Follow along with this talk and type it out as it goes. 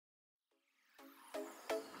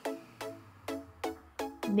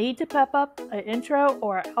Need to pep up an intro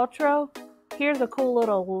or an outro? Here's a cool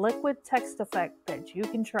little liquid text effect that you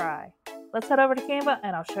can try. Let's head over to Canva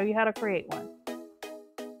and I'll show you how to create one.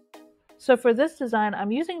 So for this design,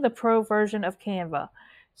 I'm using the pro version of Canva.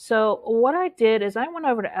 So what I did is I went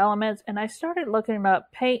over to Elements and I started looking up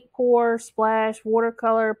paint, pour, splash,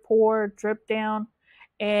 watercolor, pour, drip down.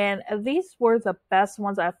 And these were the best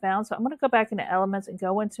ones I found. So I'm going to go back into Elements and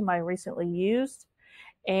go into my recently used.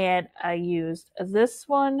 And I used this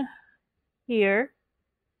one here,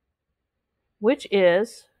 which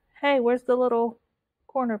is, hey, where's the little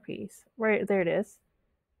corner piece? Right there it is.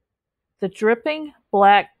 The dripping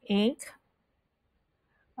black ink.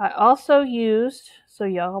 I also used, so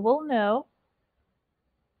y'all will know,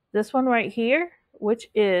 this one right here, which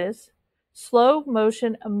is slow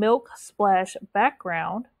motion milk splash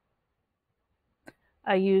background.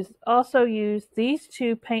 I also used these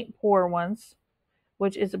two paint pour ones,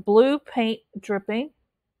 which is blue paint dripping.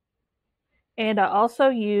 And I also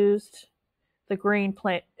used the green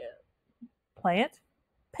paint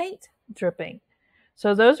dripping.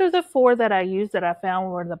 So those are the four that I used that I found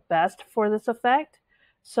were the best for this effect.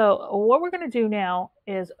 So what we're going to do now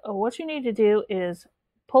is what you need to do is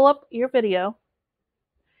pull up your video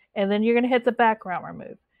and then you're going to hit the background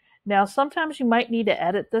remove. Now sometimes you might need to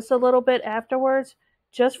edit this a little bit afterwards,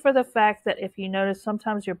 just for the fact that if you notice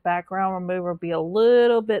sometimes your background remove will be a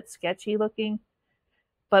little bit sketchy looking.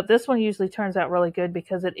 But this one usually turns out really good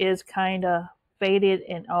because it is kind of faded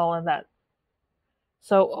and all of that.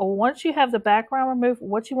 So once you have the background removed,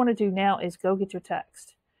 what you want to do now is go get your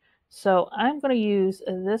text. So I'm going to use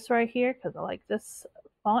this right here because I like this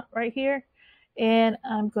font right here. And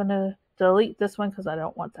I'm going to delete this one because I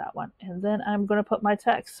don't want that one. And then I'm going to put my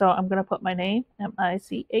text. So I'm going to put my name,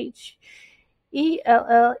 Michelle.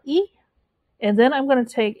 And then I'm going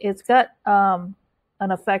to take, it's got an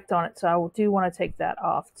effect on it. So I do want to take that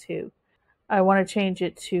off too. I want to change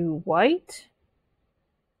it to white.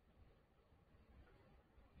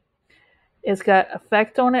 It's got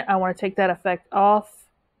effect on it. I want to take that effect off.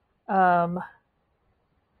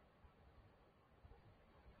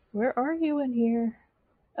 Where are you in here?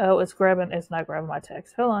 Oh, it's not grabbing my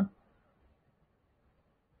text. Hold on.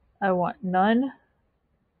 I want none.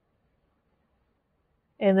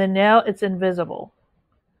 And then now it's invisible.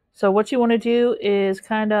 So what you want to do is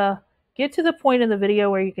kind of get to the point in the video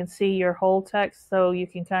where you can see your whole text so you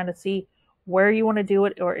can kind of see where you want to do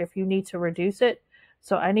it or if you need to reduce it.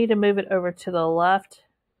 So I need to move it over to the left.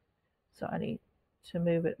 So I need to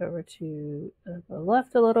move it over to the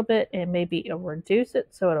left a little bit and maybe reduce it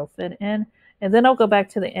so it'll fit in. And then I'll go back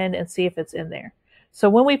to the end and see if it's in there. So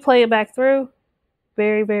when we play it back through,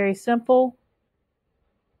 very, very simple.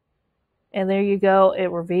 And there you go. It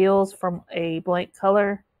reveals from a blank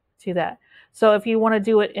color to that. So if you want to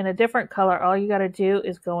do it in a different color, all you got to do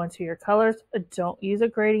is go into your colors. Don't use a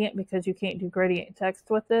gradient because you can't do gradient text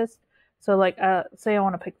with this. So like, say I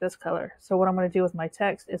want to pick this color. So what I'm going to do with my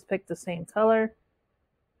text is pick the same color.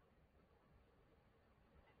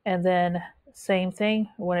 And then same thing,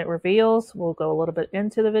 when it reveals, we'll go a little bit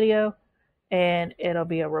into the video and it'll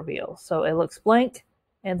be a reveal. So it looks blank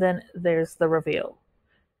and then there's the reveal.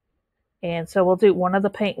 And so we'll do one of the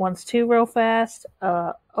paint ones too real fast.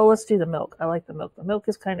 Let's do the milk. I like the milk. The milk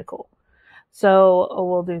is kind of cool. So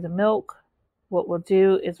we'll do the milk. What we'll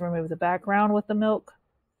do is remove the background with the milk.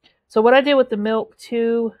 So what I did with the milk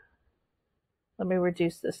too, let me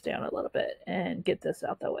reduce this down a little bit and get this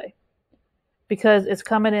out the way. Because it's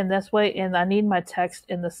coming in this way and I need my text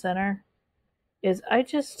in the center, is I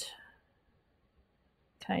just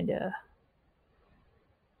kind of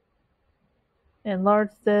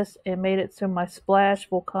enlarged this and made it so my splash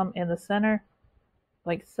will come in the center,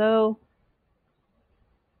 like so.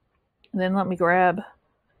 And then let me grab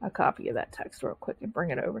a copy of that text real quick and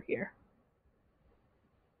bring it over here.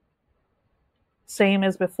 Same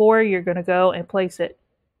as before, you're going to go and place it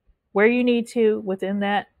where you need to within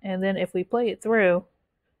that. And then if we play it through,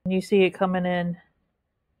 and you see it coming in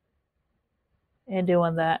and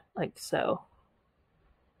doing that like so.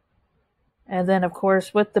 And then of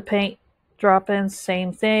course with the paint drop-ins,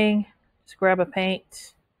 same thing. Just grab a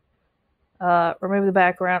paint, remove the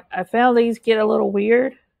background. I found these get a little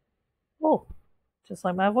weird. Oh, just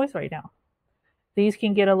like my voice right now. These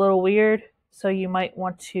can get a little weird, so you might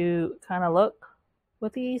want to kind of look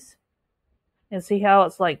with these and see how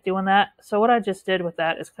it's like doing that. So what I just did with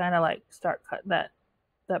that is kind of like start cutting that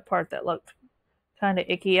part that looked kind of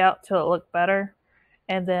icky out till it looked better.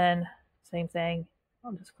 And then same thing,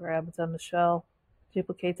 I'll just grab it on the shell,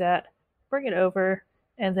 duplicate that, bring it over,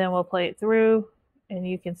 and then we'll play it through. And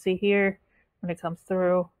you can see here when it comes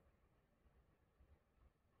through,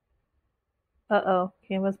 Uh-oh,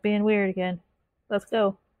 Canva's being weird again. Let's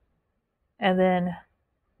go. And then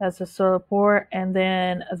that's a support, and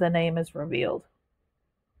then the name is revealed.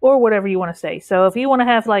 Or whatever you want to say. So if you want to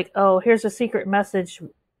have like, oh, here's a secret message,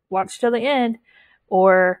 watch till the end,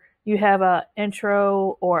 or you have a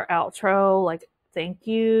intro or outro, like thank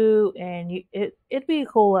you, and it'd be a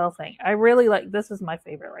cool little thing. I really like, this is my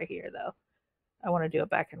favorite right here though. I want to do it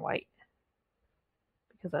back in white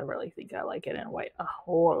because I really think I like it in white a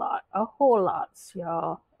whole lot,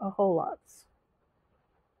 y'all, a whole lot.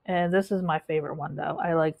 And this is my favorite one though.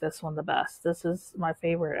 I like this one the best. This is my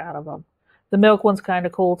favorite out of them. The milk one's kind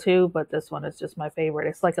of cool too, but this one is just my favorite.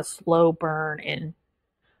 It's like a slow burn in.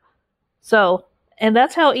 So, and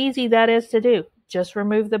that's how easy that is to do. Just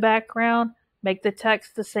remove the background, make the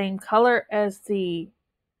text the same color as the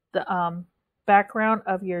background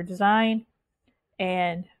of your design,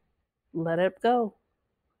 and let it go.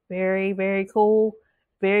 Very, very cool.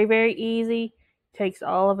 Very, very easy. Takes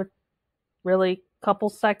all of a really couple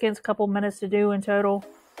seconds, couple minutes to do in total,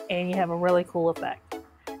 and you have a really cool effect.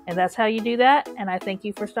 And that's how you do that. And I thank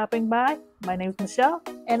you for stopping by. My name's Michelle,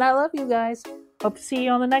 and I love you guys. Hope to see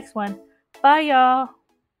you on the next one. Bye, y'all.